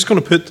Just going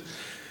to put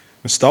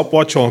my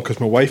stopwatch on because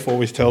my wife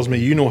always tells me,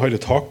 you know how to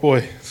talk,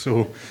 boy.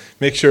 So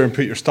make sure and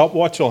put your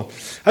stopwatch on.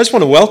 I just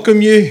want to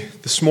welcome you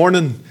this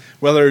morning,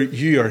 whether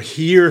you are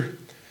here,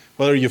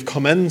 whether you've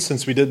come in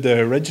since we did the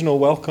original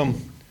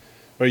welcome,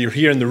 whether you're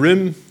here in the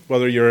room,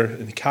 whether you're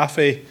in the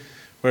cafe,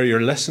 whether you're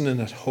listening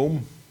at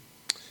home.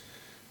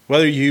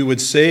 Whether you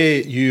would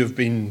say you have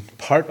been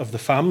part of the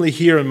family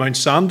here in Mount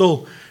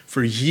Sandal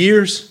for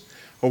years,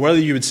 or whether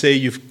you would say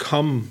you've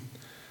come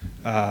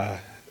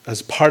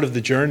as part of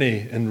the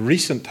journey in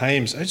recent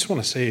times, I just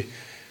want to say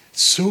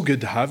it's so good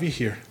to have you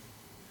here.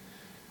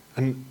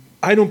 And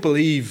I don't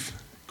believe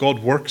God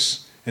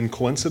works in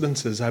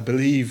coincidences. I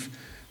believe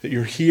that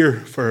you're here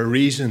for a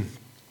reason.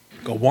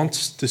 God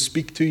wants to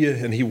speak to you,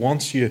 and He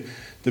wants you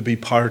to be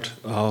part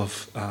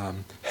of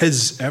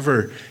His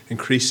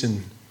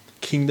ever-increasing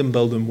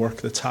kingdom-building work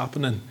that's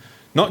happening,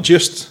 not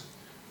just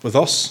with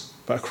us,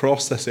 but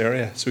across this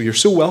area. So you're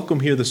so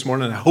welcome here this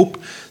morning. I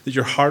hope that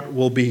your heart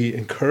will be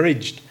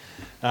encouraged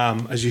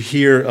as you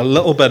hear a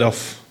little bit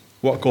of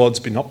what God's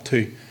been up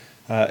to.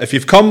 If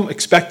you've come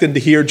expecting to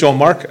hear John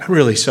Mark, I'm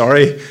really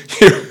sorry.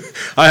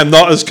 I am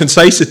not as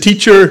concise a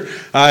teacher.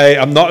 I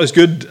am not as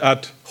good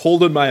at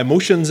holding my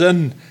emotions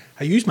in.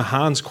 I use my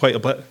hands quite a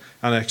bit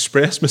and I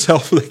express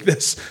myself like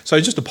this. So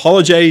I just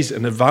apologize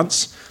in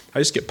advance. I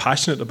just get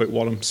passionate about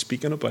what I'm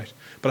speaking about.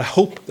 But I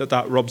hope that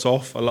that rubs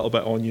off a little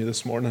bit on you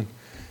this morning.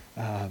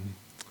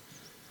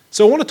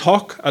 So I want to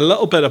talk a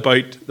little bit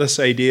about this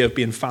idea of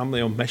being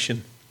family on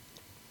mission.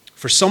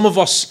 For some of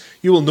us,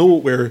 you will know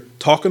what we're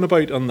talking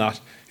about on that,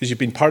 because you've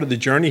been part of the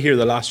journey here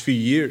the last few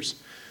years.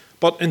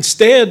 But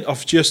instead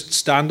of just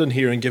standing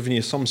here and giving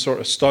you some sort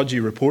of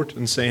stodgy report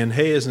and saying,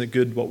 hey, isn't it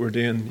good what we're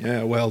doing?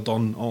 Yeah, well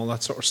done, all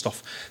that sort of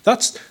stuff.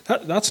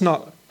 That's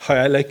not how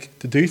I like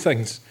to do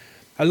things.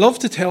 I love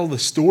to tell the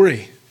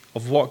story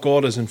of what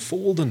God is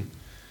unfolding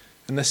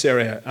in this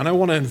area. And I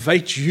want to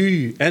invite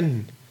you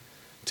in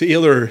to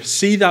either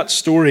see that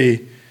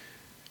story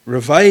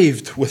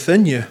revived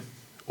within you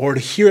or to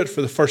hear it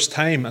for the first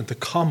time and to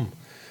come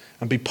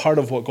and be part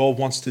of what God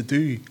wants to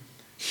do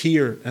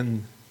here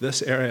in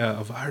this area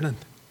of Ireland.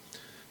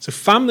 So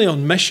family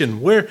on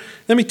mission. Let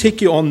me take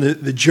you on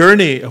the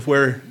journey of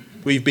where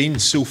we've been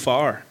so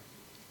far.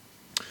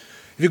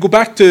 If you go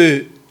back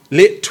to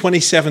late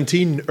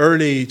 2017,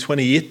 early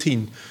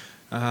 2018,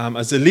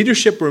 as the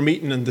leadership were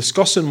meeting and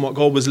discussing what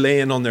God was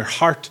laying on their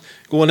heart,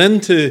 going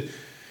into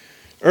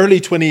early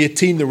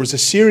 2018, there was a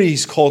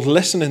series called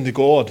Listening to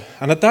God.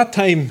 And at that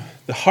time,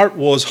 the heart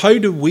was, how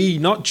do we,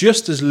 not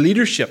just as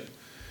leadership,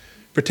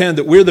 pretend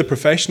that we're the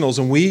professionals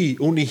and we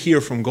only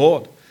hear from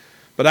God,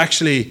 but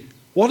actually,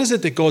 what is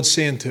it that God's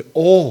saying to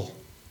all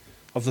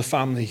of the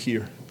family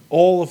here,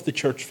 all of the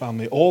church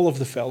family, all of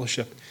the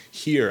fellowship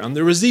here? And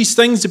there was these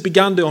things that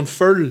began to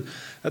unfurl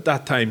at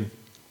that time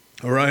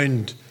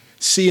around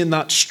seeing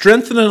that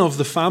strengthening of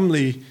the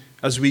family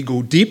as we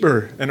go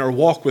deeper in our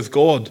walk with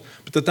God,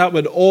 but that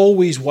would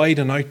always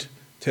widen out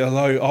to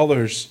allow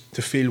others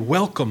to feel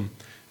welcome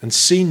and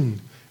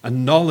seen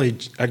and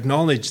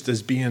acknowledged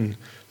as being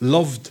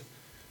loved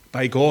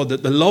by God,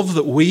 that the love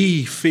that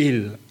we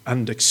feel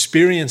and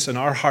experience in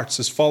our hearts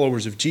as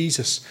followers of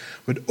Jesus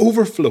would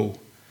overflow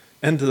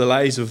into the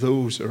lives of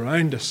those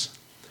around us.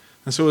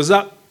 And so as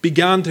that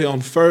began to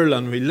unfurl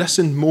and we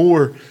listened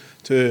more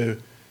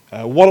to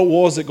what it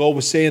was that God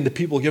was saying to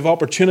people, give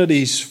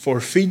opportunities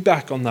for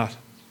feedback on that,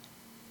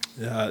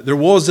 there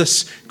was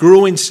this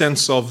growing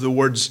sense of the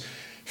words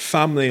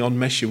family on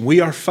mission. We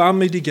are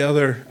family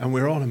together and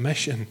we're on a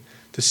mission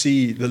to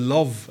see the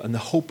love and the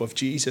hope of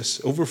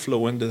Jesus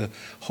overflow into the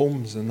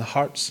homes and the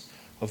hearts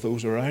of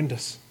those around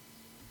us.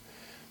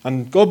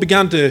 And God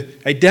began to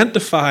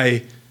identify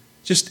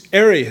just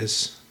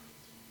areas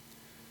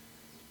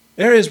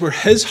where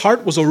His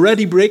heart was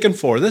already breaking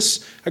for.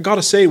 This, I got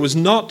to say, was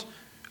not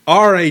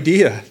our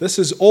idea. This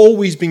has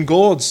always been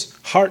God's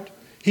heart.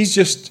 He's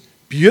just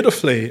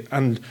beautifully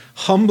and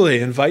humbly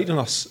inviting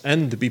us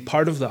in to be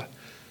part of that.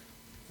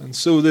 And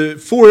so the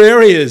 4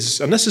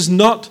 areas, and this is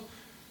not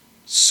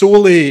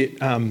solely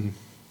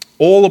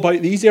all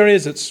about these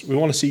areas. We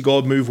want to see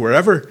God move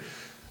wherever.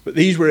 But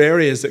these were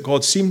areas that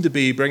God seemed to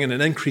be bringing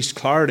an increased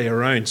clarity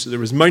around. So there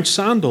was Mount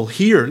Sandal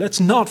here. Let's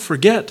not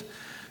forget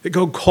that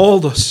God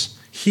called us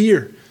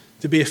here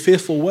to be a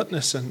faithful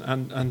witness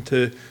and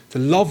to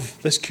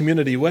love this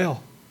community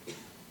well.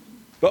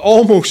 But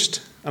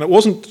almost, and it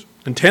wasn't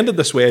intended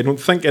this way, I don't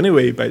think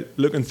anyway, by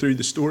looking through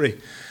the story,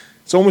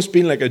 it's almost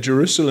been like a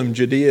Jerusalem,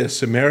 Judea,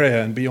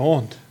 Samaria, and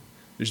beyond.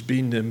 There's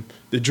been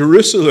the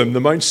Jerusalem,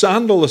 the Mount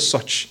Sandal as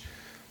such,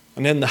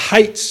 and then the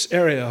heights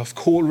area of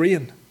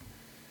Coleraine.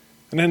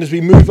 And then as we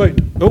move out,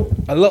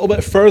 a little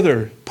bit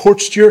further,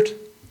 Portstewart.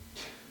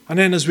 And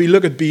then as we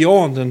look at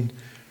beyond and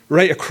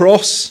right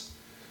across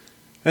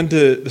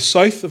into the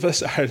south of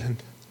this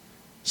island,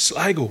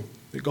 Sligo,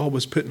 that God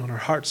was putting on our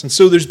hearts. And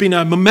so there's been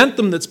a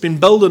momentum that's been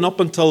building up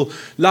until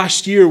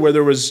last year where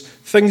there was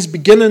things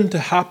beginning to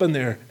happen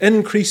there,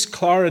 increased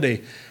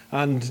clarity.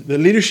 And the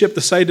leadership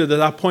decided at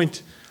that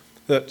point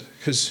that,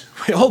 because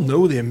we all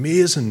know the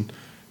amazing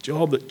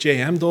job that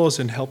JM does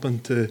in helping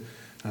to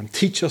and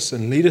teach us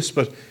and lead us,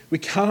 but we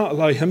cannot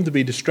allow him to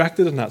be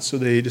distracted in that. So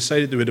they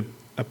decided they would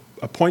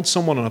appoint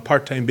someone on a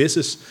part-time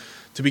basis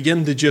to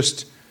begin to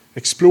just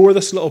explore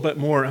this a little bit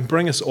more and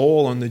bring us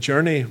all on the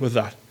journey with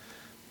that.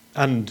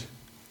 And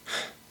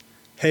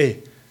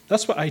hey,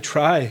 that's what I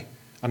try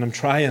and I'm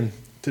trying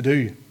to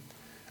do.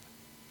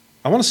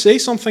 I want to say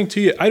something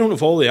to you. I don't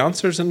have all the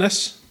answers in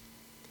this.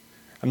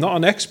 I'm not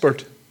an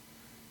expert.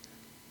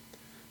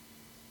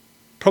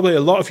 Probably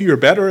a lot of you are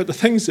better at the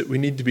things that we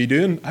need to be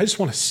doing. I just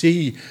want to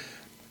see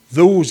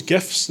those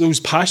gifts, those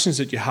passions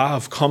that you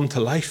have come to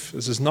life.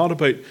 This is not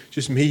about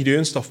just me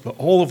doing stuff, but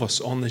all of us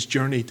on this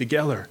journey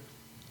together.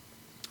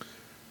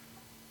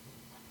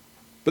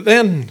 But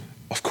then,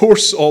 of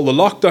course, all the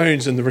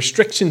lockdowns and the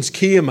restrictions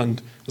came, and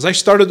as I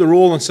started the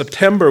role in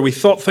September, we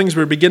thought things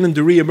were beginning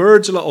to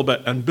re-emerge a little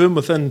bit, and boom,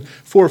 within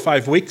 4 or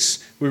 5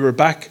 weeks, we were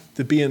back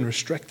to being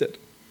restricted.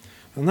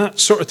 And that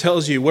sort of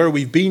tells you where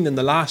we've been in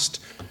the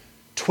last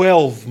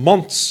 12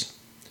 months.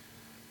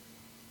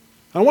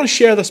 I want to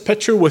share this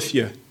picture with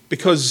you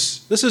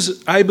because this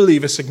is, I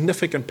believe, a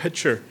significant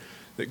picture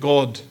that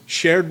God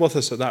shared with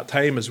us at that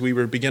time as we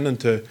were beginning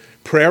to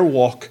prayer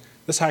walk.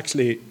 This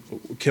actually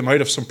came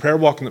out of some prayer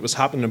walking that was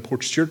happening in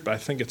Portstewart, but I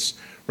think it's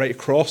right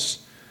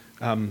across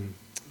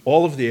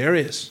all of the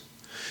areas.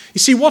 You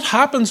see, what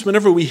happens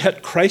whenever we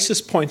hit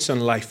crisis points in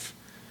life?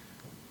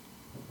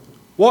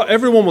 Well,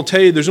 everyone will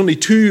tell you there's only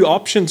 2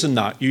 options in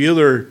that. You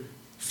either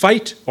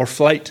fight or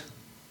flight.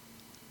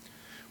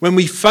 When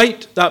we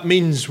fight, that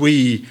means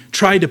we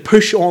try to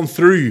push on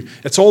through.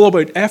 It's all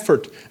about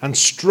effort and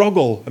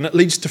struggle, and it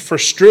leads to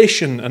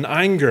frustration and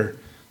anger.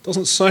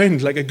 Doesn't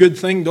sound like a good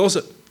thing, does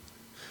it?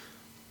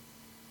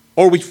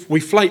 Or we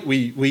flight,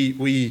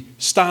 we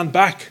stand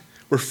back.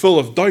 We're full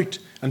of doubt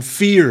and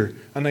fear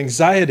and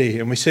anxiety,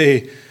 and we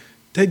say,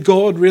 did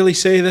God really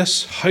say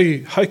this?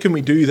 How can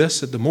we do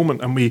this at the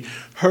moment? And we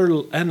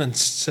hurl in and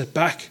sit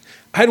back.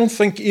 I don't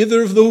think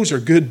either of those are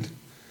good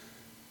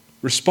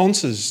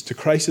responses to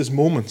crisis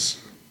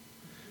moments.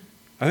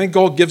 I think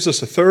God gives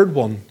us a third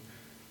one.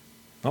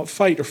 Not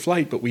fight or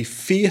flight, but we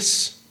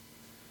face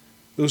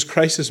those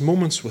crisis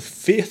moments with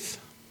faith,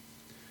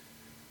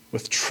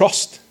 with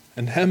trust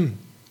in him.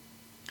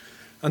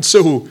 And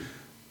so,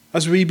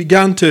 as we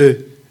began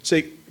to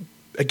say,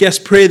 I guess,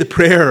 pray the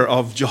prayer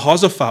of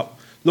Jehoshaphat,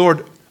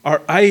 Lord,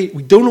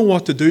 we don't know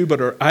what to do,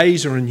 but our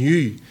eyes are on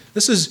you.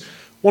 This is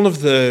one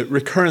of the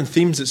recurrent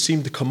themes that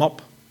seemed to come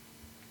up.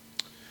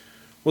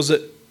 Was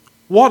it,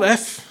 what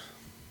if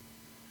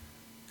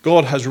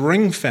God has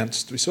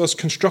ring-fenced? We saw his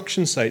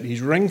construction site,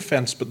 he's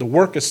ring-fenced, but the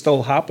work is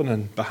still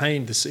happening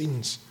behind the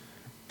scenes.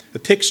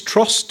 It takes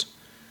trust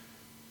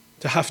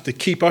to have to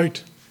keep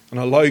out and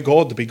allow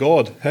God to be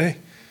God, hey?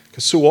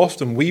 Because so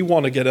often we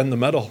want to get in the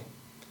middle.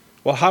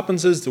 What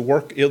happens is the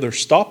work either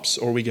stops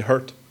or we get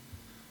hurt.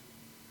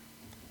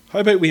 How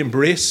about we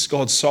embrace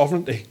God's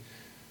sovereignty?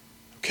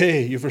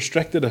 Okay, you've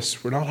restricted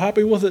us. We're not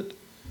happy with it.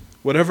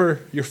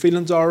 Whatever your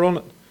feelings are on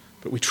it.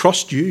 But we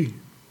trust you.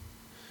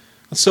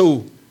 And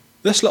so,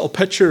 this little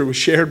picture was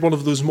shared one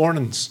of those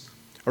mornings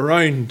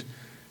around,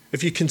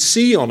 if you can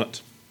see on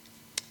it,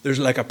 there's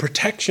like a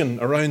protection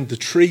around the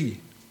tree.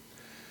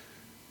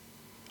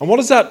 And what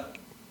does that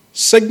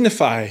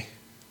signify?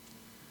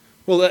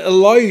 Well, it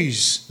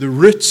allows the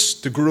roots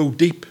to grow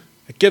deep.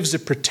 It gives a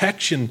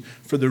protection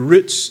for the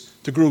roots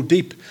to grow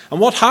deep. And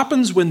what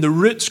happens when the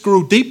roots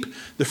grow deep?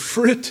 The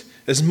fruit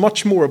is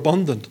much more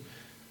abundant.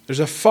 There's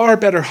a far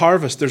better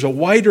harvest. There's a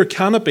wider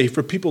canopy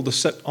for people to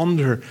sit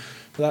under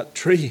that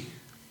tree.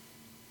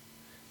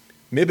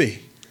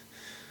 Maybe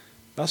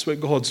that's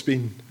what God's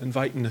been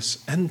inviting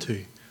us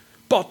into.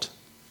 But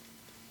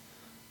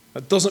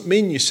that doesn't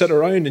mean you sit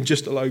around and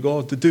just allow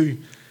God to do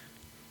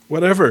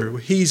whatever.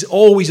 He's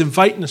always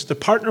inviting us to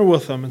partner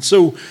with him. And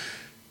so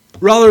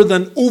rather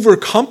than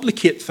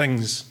overcomplicate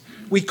things,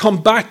 we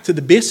come back to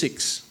the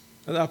basics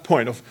at that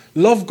point of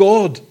love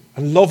God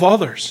and love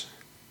others.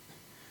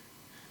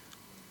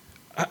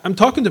 I'm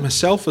talking to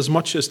myself as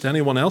much as to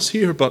anyone else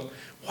here, but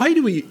why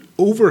do we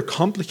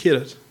overcomplicate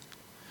it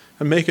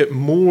and make it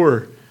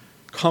more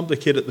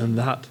complicated than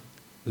that?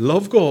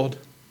 Love God,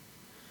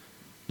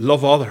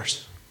 love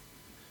others.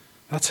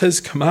 That's his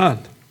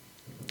command.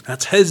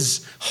 That's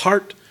his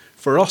heart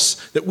for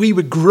us, that we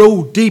would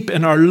grow deep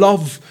in our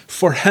love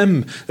for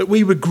him, that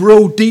we would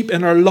grow deep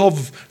in our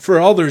love for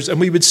others, and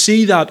we would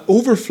see that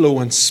overflow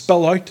and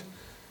spill out,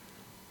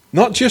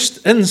 not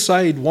just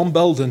inside one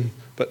building,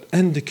 but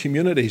in the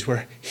communities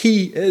where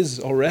he is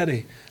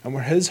already and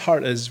where his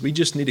heart is. We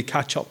just need to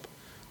catch up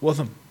with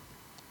him.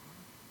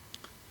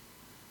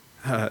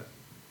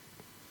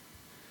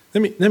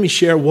 Let me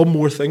share one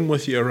more thing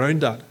with you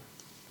around that.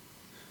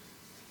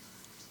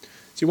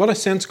 See, what I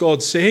sense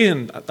God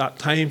saying at that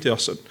time to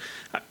us,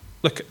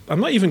 look, I'm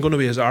not even going to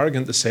be as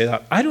arrogant to say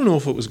that. I don't know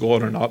if it was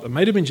God or not. It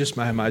might have been just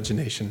my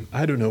imagination.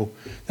 I don't know.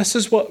 This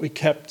is what we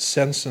kept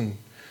sensing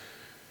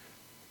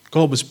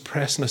God was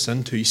pressing us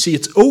into. You see,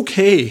 it's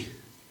okay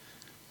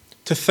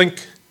to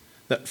think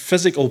that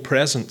physical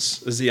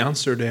presence is the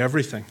answer to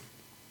everything.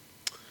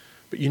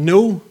 But you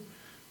know,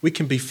 We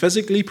can be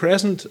physically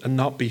present and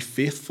not be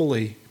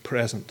faithfully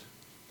present.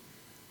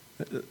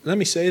 Let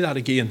me say that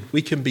again.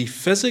 We can be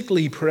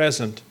physically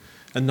present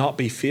and not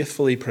be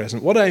faithfully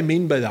present. What do I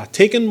mean by that?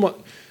 Taking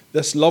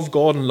this love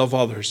God and love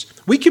others.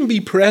 We can be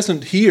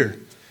present here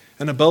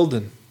in a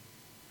building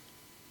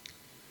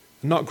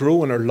and not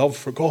grow in our love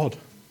for God.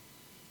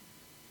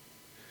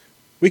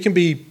 We can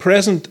be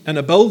present in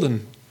a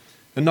building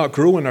and not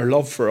grow in our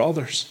love for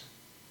others.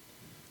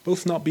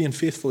 Both not being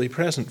faithfully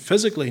present,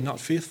 physically not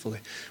faithfully.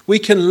 We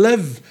can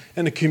live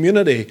in a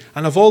community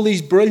and have all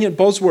these brilliant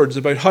buzzwords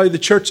about how the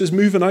church is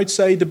moving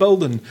outside the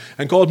building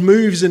and God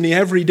moves in the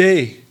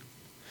everyday.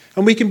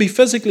 And we can be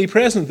physically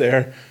present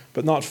there,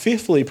 but not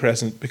faithfully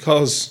present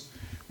because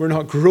we're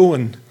not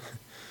growing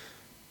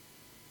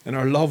in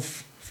our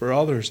love for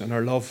others and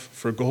our love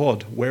for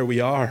God where we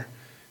are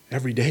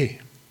every day.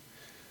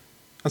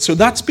 And so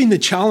that's been the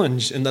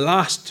challenge in the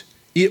last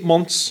 8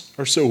 months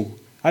or so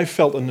I've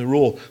felt in the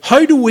role.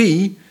 How do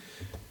we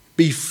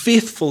be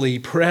faithfully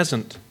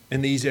present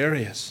in these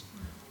areas?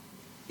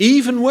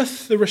 Even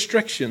with the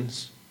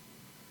restrictions,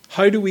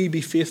 how do we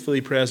be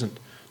faithfully present?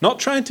 Not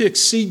trying to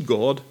exceed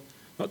God,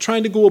 not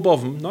trying to go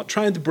above Him, not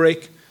trying to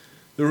break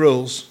the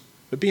rules,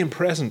 but being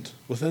present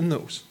within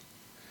those.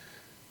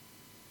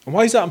 And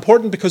why is that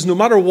important? Because no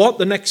matter what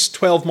the next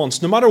 12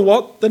 months, no matter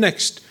what the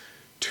next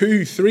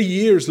 2-3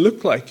 years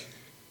look like,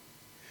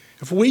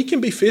 if we can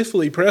be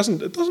faithfully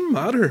present, it doesn't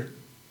matter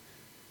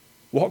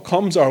what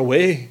comes our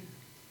way.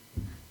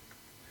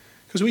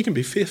 Because we can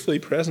be faithfully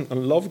present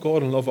and love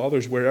God and love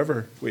others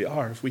wherever we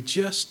are, if we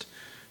just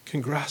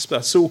can grasp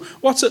that. So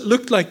what's it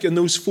look like in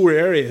those 4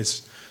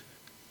 areas?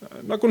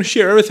 I'm not going to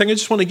share everything. I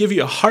just want to give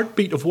you a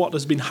heartbeat of what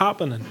has been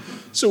happening.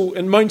 So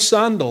in Mount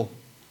Sandal,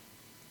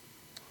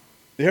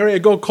 the area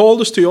God called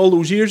us to all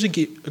those years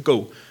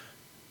ago,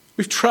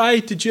 we've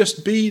tried to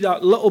just be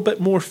that little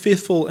bit more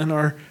faithful in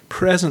our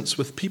presence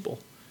with people.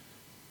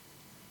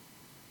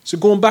 So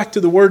going back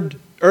to the word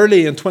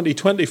early in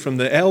 2020 from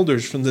the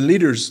elders, from the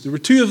leaders, there were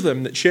 2 of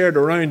them that shared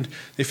around.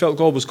 They felt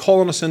God was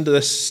calling us into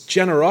this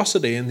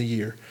generosity in the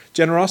year.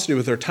 Generosity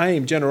with our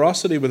time,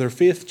 generosity with our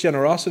faith,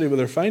 generosity with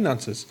our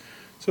finances.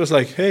 So it's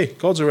like, hey,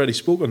 God's already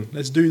spoken.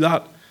 Let's do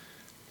that.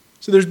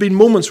 So there's been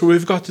moments where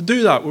we've got to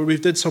do that, where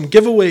we've did some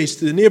giveaways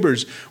to the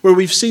neighbours, where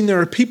we've seen there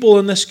are people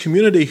in this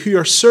community who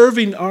are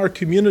serving our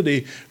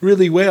community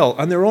really well,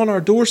 and they're on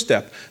our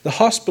doorstep. The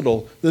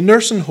hospital, the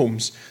nursing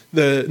homes,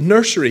 the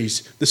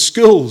nurseries, the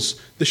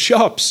schools, the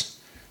shops,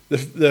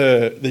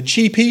 the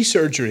GP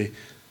surgery,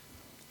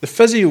 the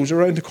physios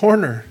around the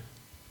corner.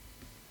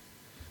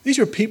 These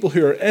are people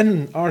who are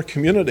in our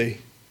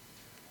community,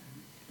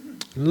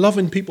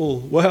 loving people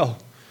well.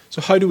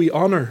 So how do we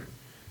honour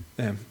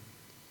them?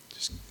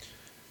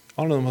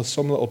 Honour them with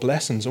some little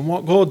blessings. And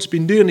what God's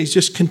been doing, He's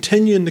just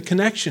continuing the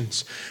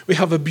connections. We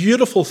have a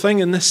beautiful thing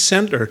in this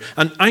centre,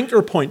 an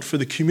anchor point for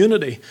the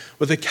community,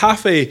 with a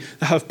cafe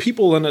that have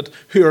people in it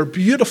who are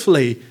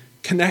beautifully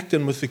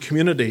connecting with the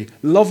community,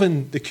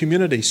 loving the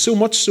community. So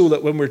much so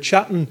that when we're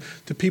chatting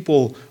to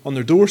people on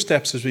their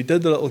doorsteps as we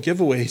did the little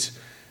giveaways,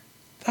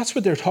 that's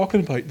what they're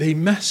talking about. They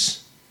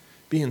miss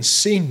being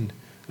seen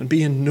and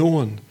being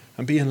known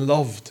and being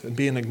loved and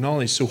being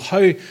acknowledged. So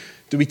how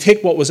do we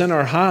take what was in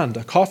our hand,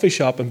 a coffee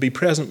shop, and be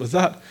present with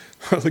that?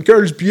 The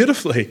girls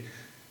beautifully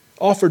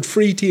offered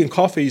free tea and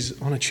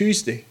coffees on a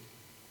Tuesday.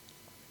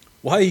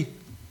 Why?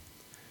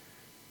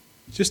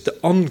 Just to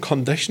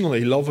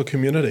unconditionally love a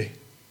community.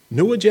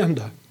 No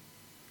agenda.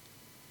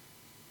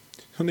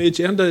 And the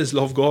agenda is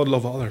love God,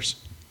 love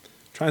others.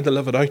 Trying to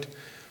live it out.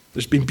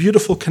 There's been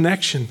beautiful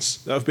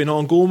connections that have been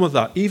ongoing with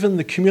that. Even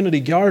the community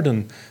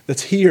garden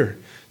that's here,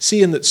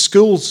 seeing that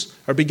schools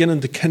are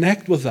beginning to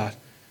connect with that,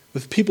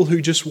 with people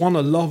who just want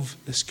to love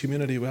this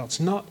community well. It's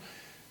not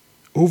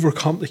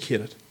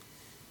overcomplicated.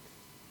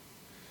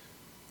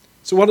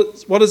 So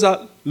what does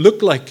that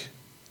look like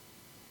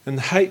in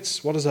the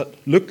Heights? What does that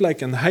look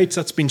like in the Heights?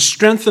 That's been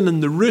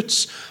strengthening the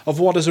roots of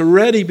what has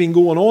already been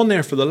going on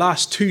there for the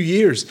last 2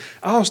 years.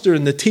 Alistair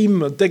and the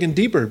team of Digging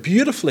Deeper,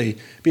 beautifully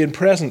being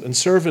present and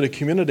serving the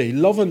community,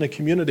 loving the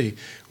community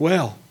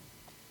well.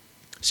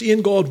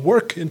 Seeing God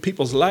work in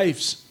people's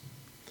lives.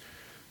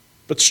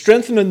 But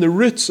strengthening the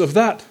roots of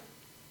that,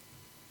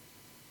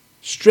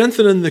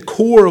 strengthening the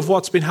core of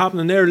what's been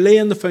happening there,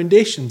 laying the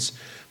foundations,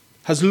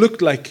 has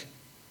looked like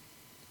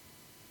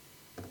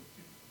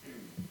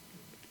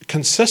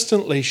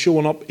consistently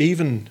showing up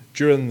even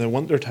during the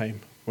winter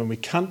time when we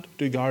can't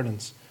do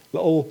gardens.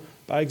 Little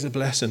bags of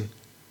blessing,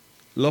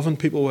 loving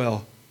people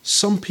well.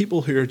 Some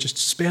people who are just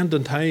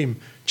spending time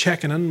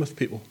checking in with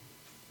people.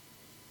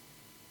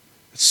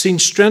 It's seen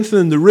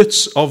strengthening the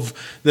roots of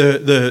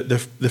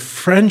the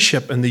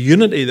friendship and the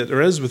unity that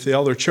there is with the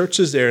other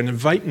churches there, and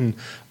inviting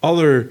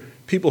other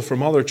people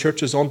from other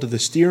churches onto the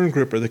steering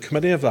group or the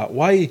committee of that.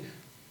 Why?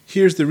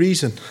 Here's the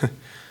reason.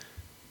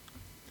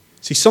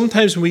 See,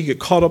 sometimes when we get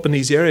caught up in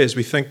these areas,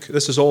 we think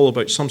this is all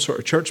about some sort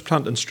of church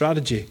planting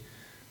strategy.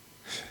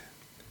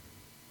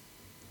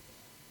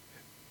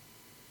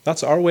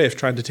 That's our way of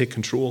trying to take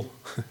control.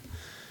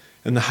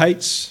 In the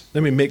Heights,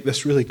 let me make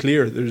this really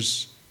clear,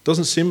 there's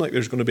Doesn't seem like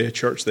there's going to be a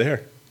church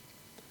there.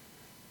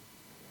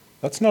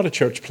 That's not a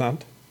church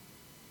plant.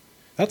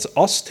 That's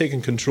us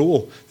taking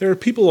control. There are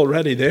people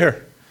already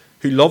there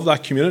who love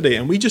that community,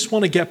 and we just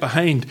want to get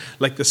behind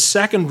like the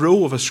second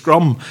row of a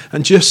scrum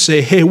and just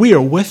say, hey, we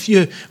are with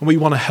you and we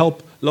want to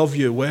help love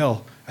you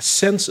well. A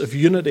sense of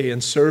unity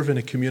and serving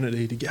a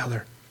community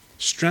together,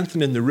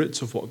 strengthening the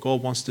roots of what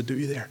God wants to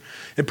do there.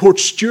 In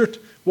Portstewart,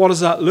 what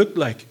does that look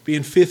like?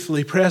 Being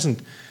faithfully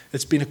present.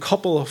 It's been a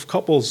couple of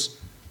couples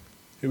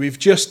who we've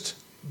just,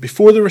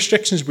 before the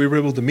restrictions, we were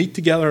able to meet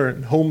together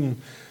at home,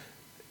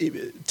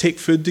 take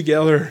food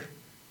together,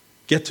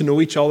 get to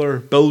know each other,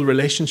 build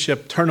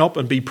relationship, turn up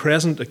and be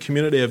present at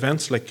community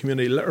events like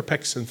community litter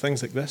picks and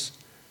things like this.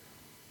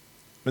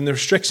 When the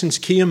restrictions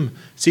came,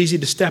 it's easy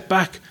to step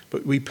back,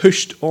 but we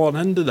pushed on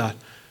into that.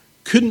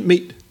 Couldn't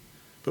meet,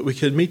 but we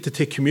could meet to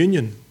take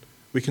communion.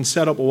 We can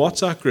set up a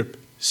WhatsApp group,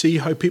 see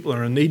how people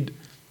are in need.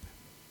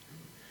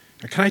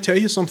 And can I tell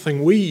you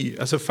something? We,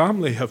 as a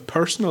family, have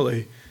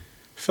personally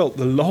felt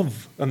the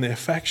love and the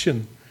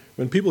affection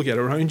when people get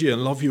around you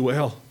and love you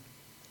well.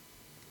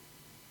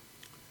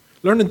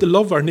 Learning to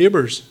love our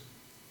neighbours.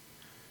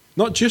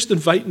 Not just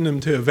inviting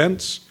them to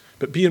events,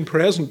 but being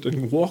present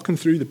and walking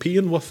through the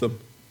pain with them.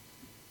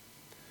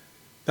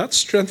 That's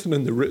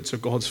strengthening the roots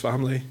of God's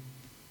family.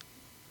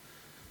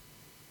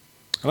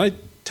 And I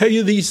tell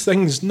you these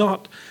things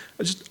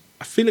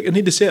I feel like I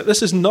need to say it.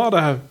 This is not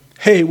a,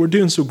 hey, we're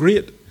doing so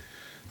great.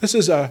 This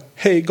is a,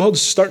 hey,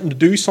 God's starting to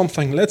do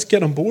something. Let's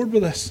get on board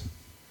with this.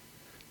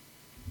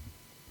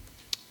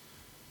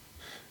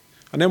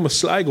 And then with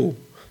Sligo,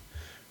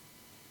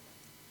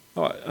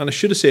 and I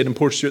should have said in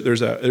Portstewart,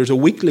 there's a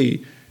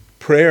weekly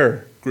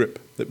prayer group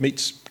that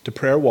meets to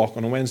prayer walk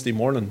on a Wednesday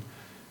morning.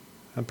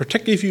 And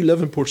particularly if you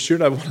live in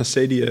Portstewart, I want to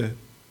say to you,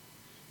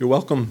 you're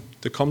welcome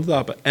to come to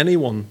that, but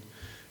anyone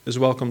is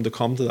welcome to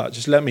come to that.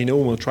 Just let me know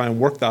and we'll try and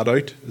work that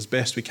out as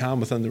best we can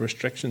within the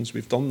restrictions.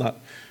 We've done that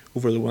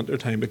over the winter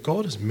time, but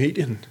God is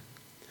meeting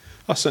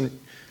us. And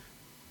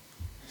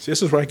see,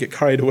 this is where I get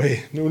carried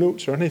away. No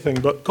notes or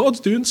anything, but God's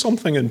doing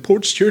something in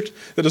Portstewart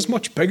that is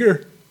much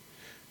bigger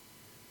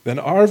than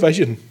our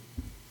vision.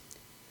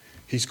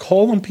 He's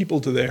calling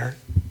people to there.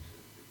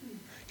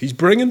 He's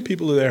bringing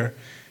people to there.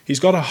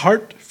 He's got a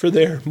heart for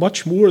there,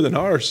 much more than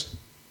ours.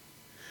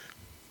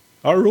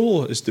 Our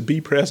role is to be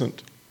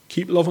present.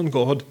 Keep loving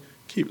God.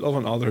 Keep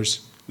loving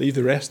others. Leave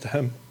the rest to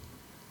Him.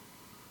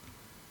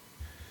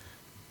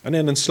 And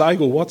then in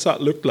Sligo, what's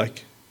that looked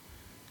like?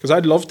 Because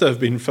I'd love to have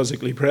been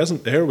physically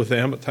present there with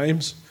them at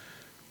times.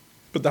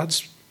 But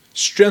that's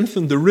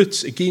strengthened the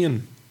roots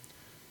again.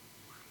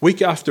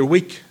 Week after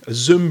week, a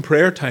Zoom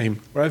prayer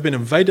time where I've been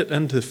invited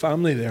into the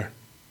family there.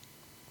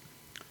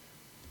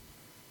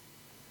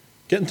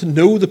 Getting to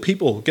know the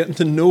people, getting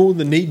to know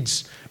the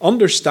needs,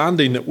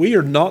 understanding that we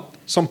are not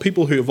some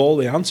people who have all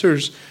the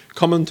answers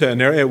coming to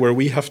an area where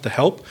we have to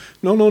help.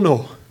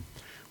 No.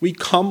 We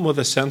come with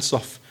a sense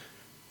of,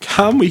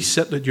 can we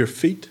sit at your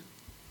feet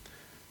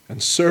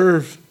and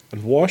serve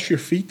and wash your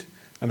feet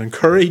and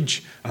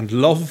encourage and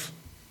love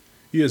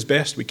you as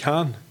best we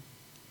can?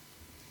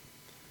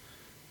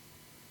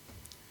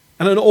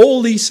 And in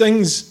all these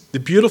things, the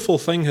beautiful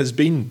thing has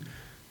been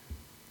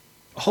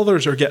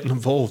others are getting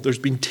involved. There's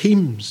been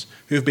teams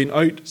who have been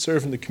out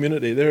serving the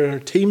community. There are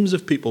teams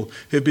of people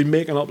who have been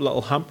making up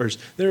little hampers.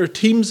 There are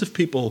teams of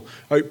people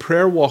out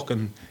prayer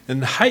walking in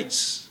the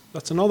Heights.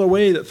 That's another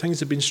way that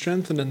things have been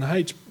strengthened in the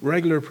Heights,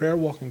 regular prayer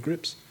walking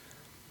groups.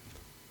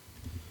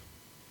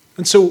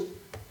 And so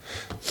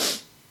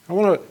I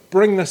want to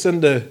bring this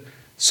into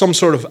some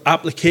sort of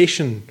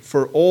application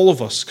for all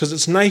of us, because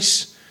it's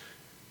nice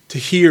to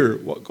hear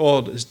what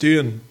God is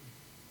doing.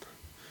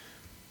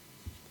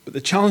 But the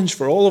challenge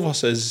for all of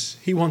us is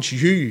He wants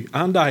you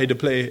and I to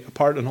play a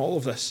part in all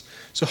of this.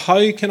 So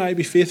how can I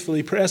be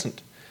faithfully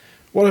present?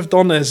 What I've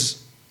done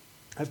is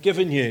I've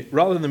given you,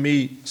 rather than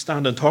me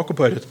stand and talk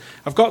about it,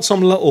 I've got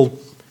some little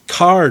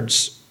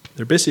cards.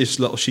 They're basically just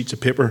little sheets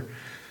of paper.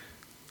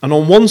 And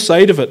on one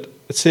side of it,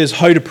 it says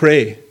how to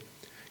pray.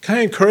 Can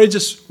I encourage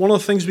us? One of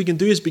the things we can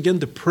do is begin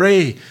to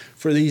pray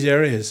for these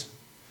areas.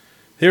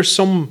 Here's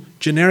some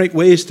generic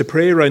ways to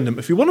pray around them.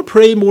 If you want to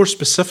pray more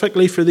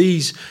specifically for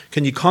these,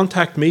 can you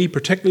contact me,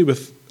 particularly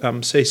with,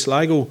 say,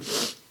 Sligo?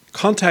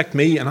 Contact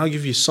me and I'll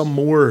give you some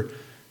more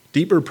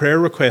deeper prayer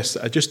requests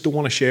that I just don't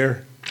want to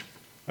share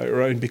out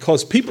around,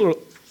 because people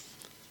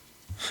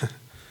are...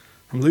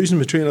 I'm losing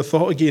my train of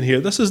thought again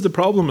here. This is the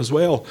problem as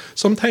well.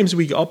 Sometimes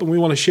we get up and we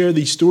want to share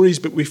these stories,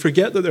 but we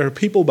forget that there are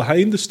people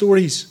behind the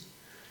stories.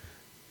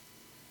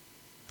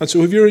 And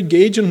so if you're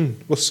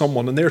engaging with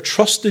someone and they're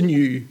trusting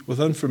you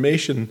with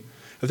information,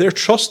 if they're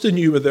trusting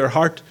you with their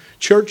heart,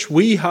 church,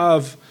 we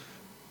have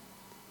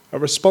a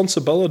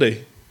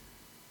responsibility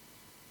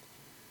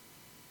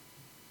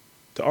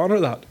to honour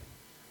that.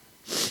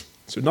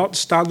 So not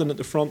standing at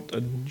the front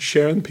and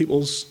sharing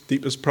people's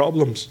deepest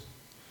problems,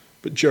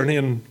 but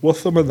journeying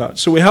with them in that.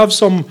 So we have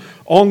some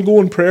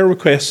ongoing prayer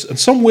requests and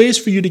some ways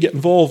for you to get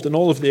involved in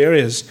all of the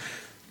areas.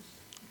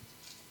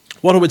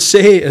 What I would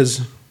say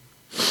is,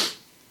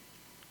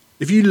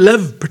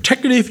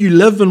 particularly if you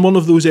live in one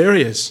of those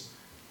areas,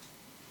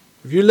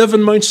 if you live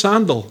in Mount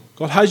Sandal,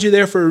 God has you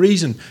there for a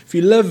reason. If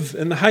you live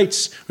in the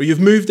Heights, or you've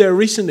moved there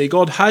recently,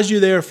 God has you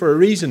there for a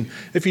reason.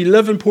 If you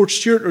live in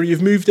Portstewart, or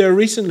you've moved there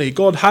recently,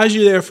 God has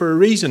you there for a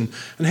reason.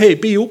 And hey,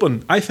 be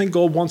open. I think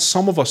God wants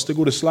some of us to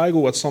go to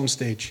Sligo at some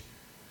stage.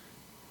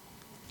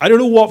 I don't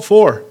know what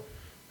for.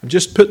 I'm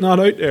just putting that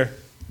out there.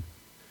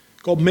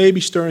 God may be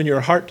stirring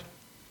your heart.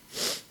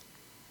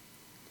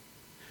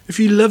 If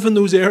you live in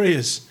those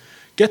areas,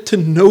 get to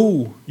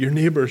know your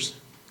neighbours.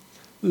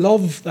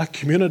 Love that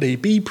community.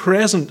 Be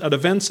present at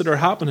events that are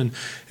happening.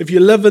 If you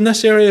live in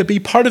this area, be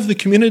part of the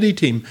community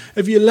team.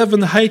 If you live in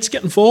the Heights,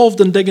 get involved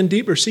in digging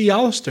deeper. See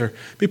Alistair.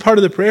 Be part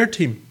of the prayer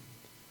team.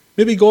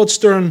 Maybe God's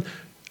stirring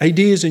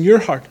ideas in your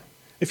heart.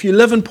 If you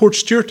live in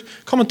Portstewart,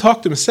 come and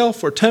talk to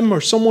myself or Tim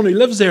or someone who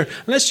lives there.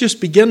 And let's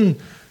just begin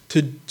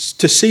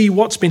to see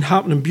what's been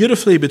happening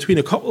beautifully between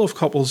a couple of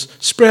couples,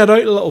 spread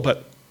out a little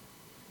bit,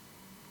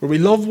 where we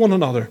love one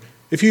another.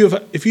 If you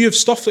have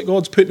stuff that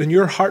God's put in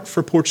your heart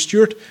for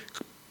Portstewart,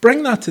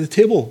 bring that to the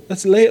table.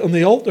 Let's lay it on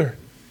the altar.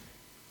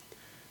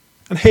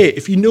 And hey,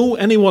 if you know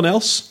anyone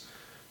else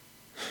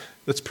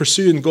that's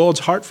pursuing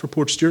God's heart for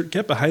Portstewart,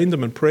 get behind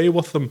them and pray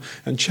with them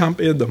and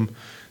champion them.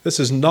 This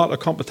is not a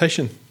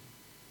competition.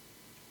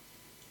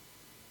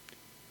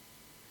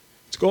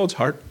 It's God's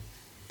heart.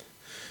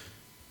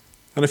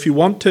 And if you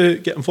want to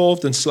get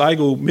involved in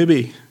Sligo,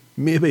 maybe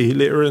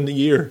later in the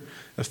year,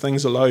 if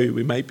things allow,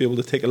 we might be able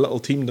to take a little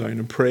team down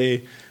and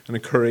pray and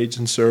encourage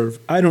and serve.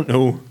 I don't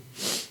know.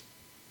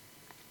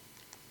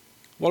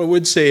 What I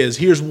would say is,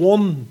 here's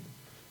one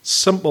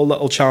simple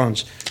little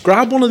challenge.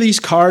 Grab one of these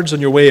cards on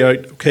your way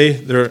out, okay?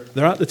 They're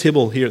at the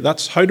table here.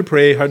 That's how to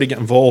pray, how to get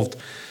involved.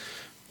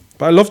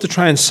 But I love to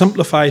try and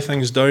simplify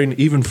things down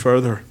even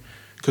further,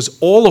 because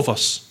all of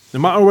us, no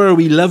matter where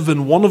we live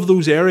in one of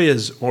those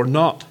areas or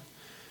not,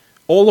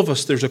 all of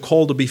us, there's a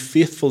call to be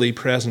faithfully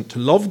present, to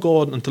love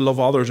God and to love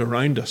others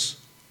around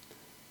us.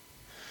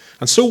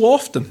 And so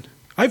often,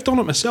 I've done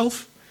it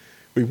myself,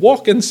 we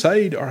walk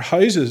inside our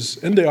houses,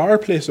 into our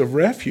place of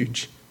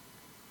refuge,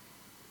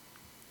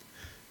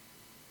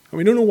 and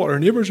we don't know what our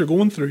neighbours are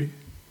going through.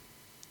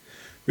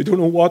 We don't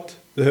know what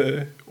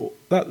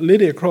that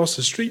lady across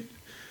the street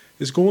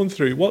is going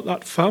through, what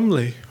that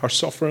family are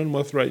suffering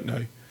with right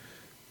now.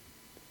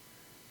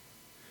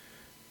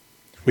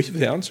 We have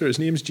the answer. His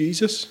name's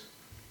Jesus.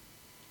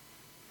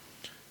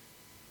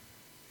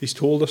 He's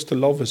told us to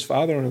love his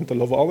Father and to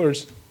love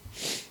others.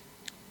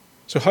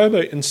 So how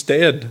about,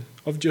 instead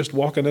of just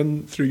walking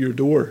in through your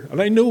door,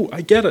 and I know,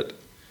 I get it.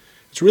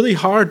 It's really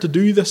hard to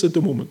do this at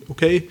the moment,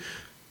 okay?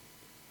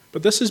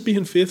 But this is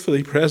being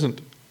faithfully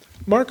present.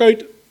 Mark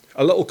out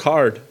a little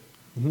card,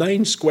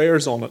 9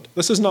 squares on it.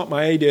 This is not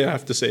my idea, I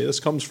have to say. This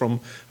comes from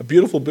a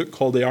beautiful book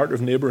called The Art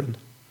of Neighbouring.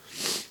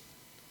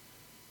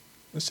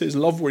 It says,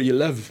 love where you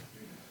live.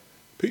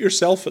 Put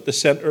yourself at the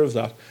centre of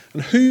that.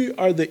 And who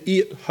are the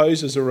 8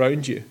 houses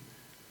around you?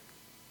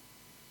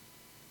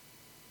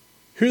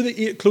 Who are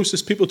the 8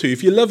 closest people to you?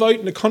 If you live out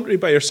in the country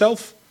by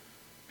yourself,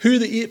 who are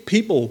the 8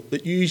 people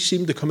that you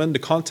seem to come into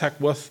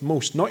contact with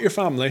most? Not your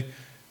family.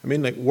 I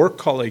mean, like work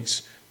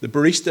colleagues, the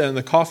barista in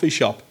the coffee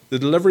shop, the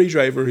delivery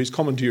driver who's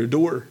coming to your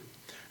door.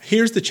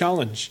 Here's the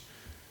challenge.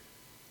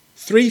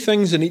 3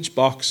 things in each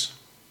box.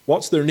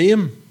 What's their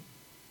name?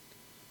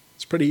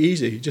 It's pretty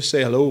easy. Just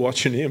say, hello,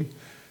 what's your name?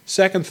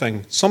 Second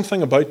thing,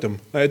 something about them.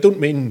 Now, I don't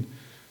mean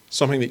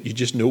something that you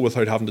just know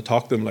without having to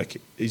talk to them,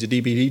 like he's a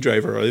DPD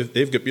driver, or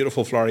they've got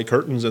beautiful flowery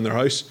curtains in their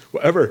house,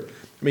 whatever.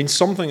 I mean,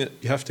 something that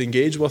you have to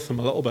engage with them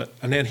a little bit.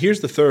 And then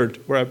here's the third,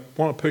 where I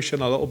want to push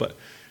in a little bit.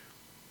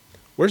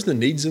 Where's the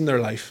needs in their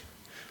life?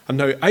 And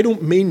now, I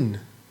don't mean,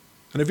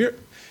 and if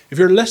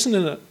you're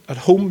listening at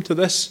home to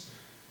this,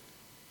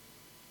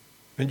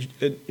 and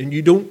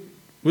you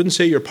wouldn't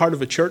say you're part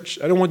of a church,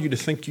 I don't want you to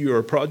think you're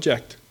a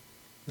project.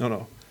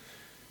 No.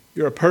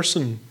 You're a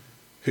person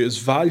who has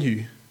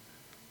value.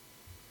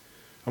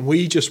 And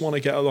we just want to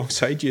get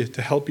alongside you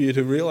to help you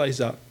to realize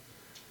that.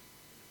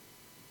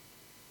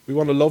 We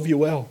want to love you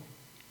well.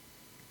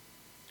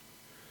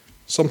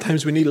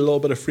 Sometimes we need a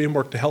little bit of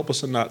framework to help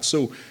us in that.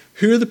 So,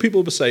 who are the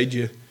people beside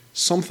you?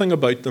 Something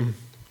about them.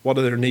 What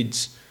are their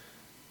needs?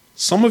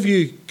 Some of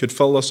you could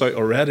fill this out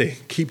already.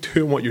 Keep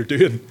doing what you're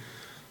doing.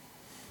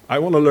 I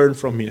want to learn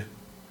from you.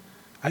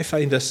 I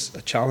find this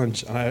a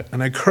challenge,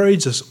 and I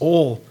encourage us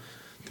all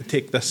to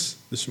take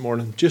this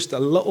morning, just a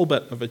little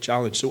bit of a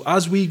challenge. So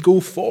as we go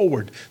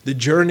forward, the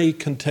journey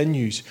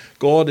continues.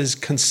 God is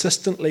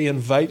consistently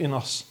inviting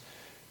us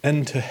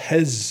into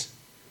his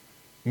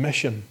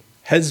mission,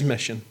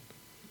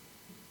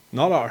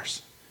 not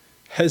ours,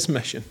 his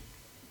mission.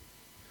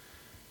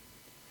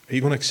 Are you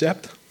going to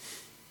accept?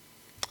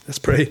 Let's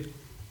pray.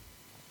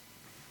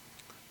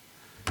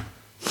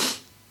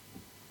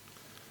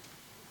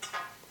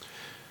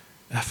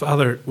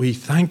 Father, we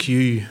thank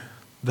you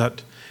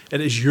that it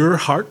is your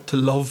heart to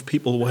love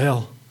people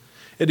well.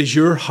 It is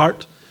your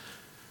heart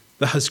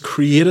that has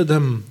created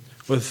them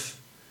with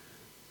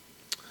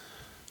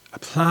a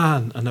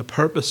plan and a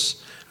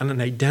purpose and an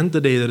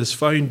identity that is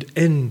found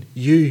in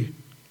you.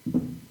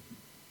 And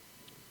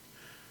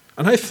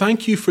I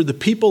thank you for the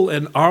people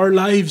in our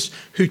lives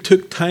who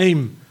took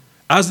time,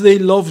 as they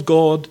loved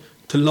God,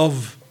 to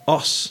love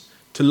us,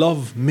 to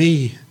love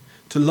me,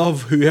 to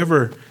love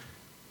whoever.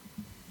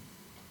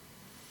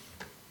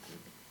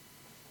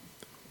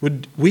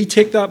 Would we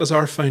take that as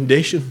our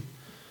foundation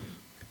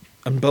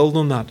and build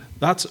on that?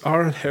 That's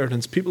our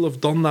inheritance. People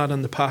have done that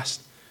in the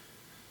past.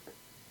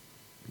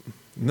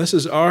 And this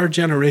is our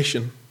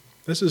generation.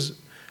 This is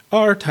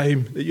our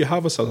time that you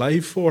have us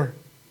alive for.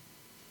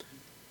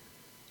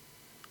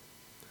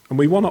 And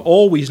we want to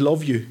always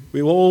love you.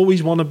 We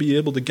always want to be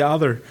able to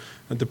gather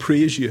and to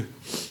praise you.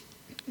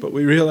 But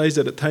we realize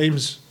that at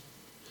times,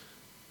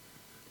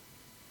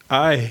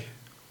 I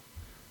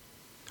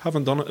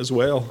haven't done it as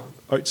well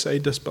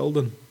outside this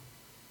building.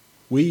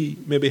 We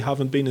maybe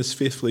haven't been as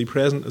faithfully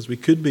present as we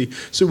could be.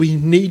 So we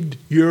need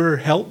your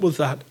help with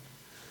that.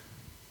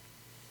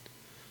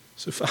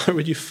 So Father,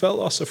 would you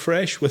fill us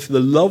afresh with the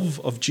love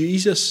of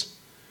Jesus?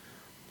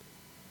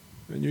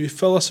 And you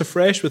fill us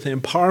afresh with the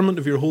empowerment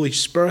of your Holy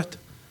Spirit,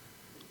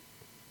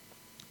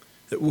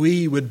 that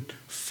we would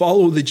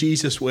follow the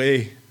Jesus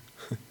way,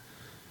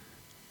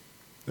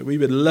 that we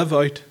would live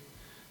out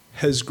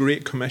his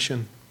great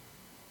commission,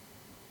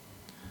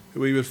 that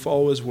we would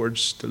follow his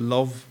words to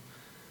love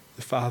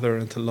the Father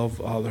and to love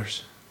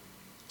others.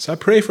 So I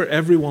pray for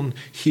everyone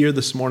here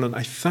this morning.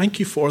 I thank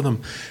you for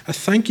them. I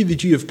thank you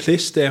that you have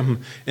placed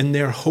them in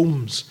their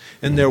homes,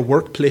 in their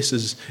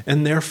workplaces,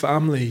 in their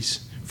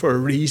families for a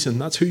reason.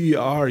 That's who you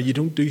are. You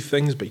don't do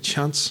things by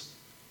chance.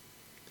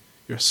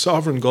 You're a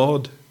sovereign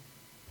God.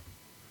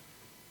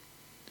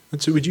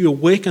 And so would you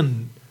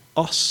awaken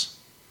us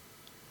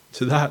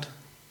to that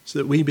so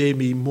that we may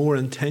be more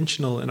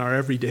intentional in our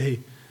everyday.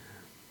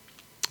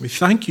 We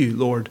thank you,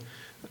 Lord,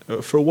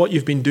 for what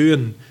you've been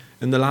doing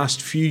in the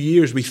last few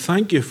years. We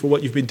thank you for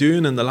what you've been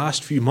doing in the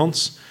last few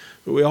months.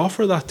 But we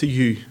offer that to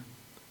you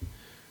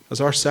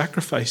as our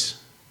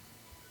sacrifice.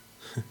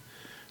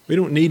 We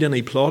don't need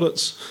any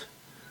plaudits.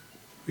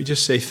 We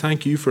just say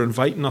thank you for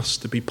inviting us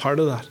to be part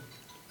of that.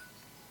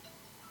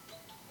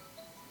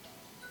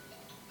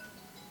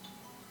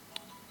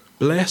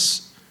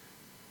 Bless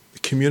the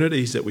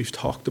communities that we've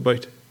talked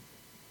about.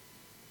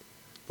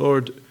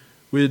 Lord,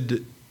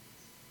 would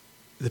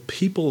the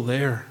people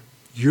there,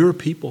 your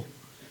people,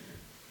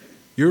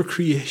 your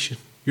creation,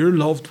 your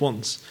loved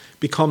ones,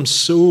 become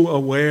so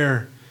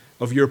aware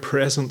of your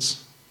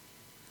presence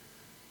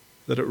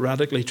that it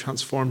radically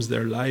transforms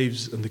their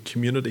lives and the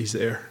communities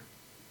there.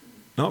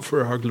 Not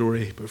for our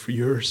glory, but for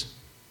yours.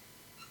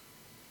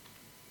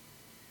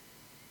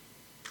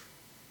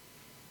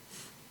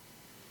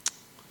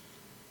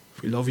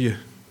 We love you.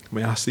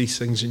 We ask these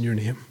things in your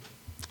name.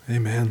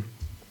 Amen.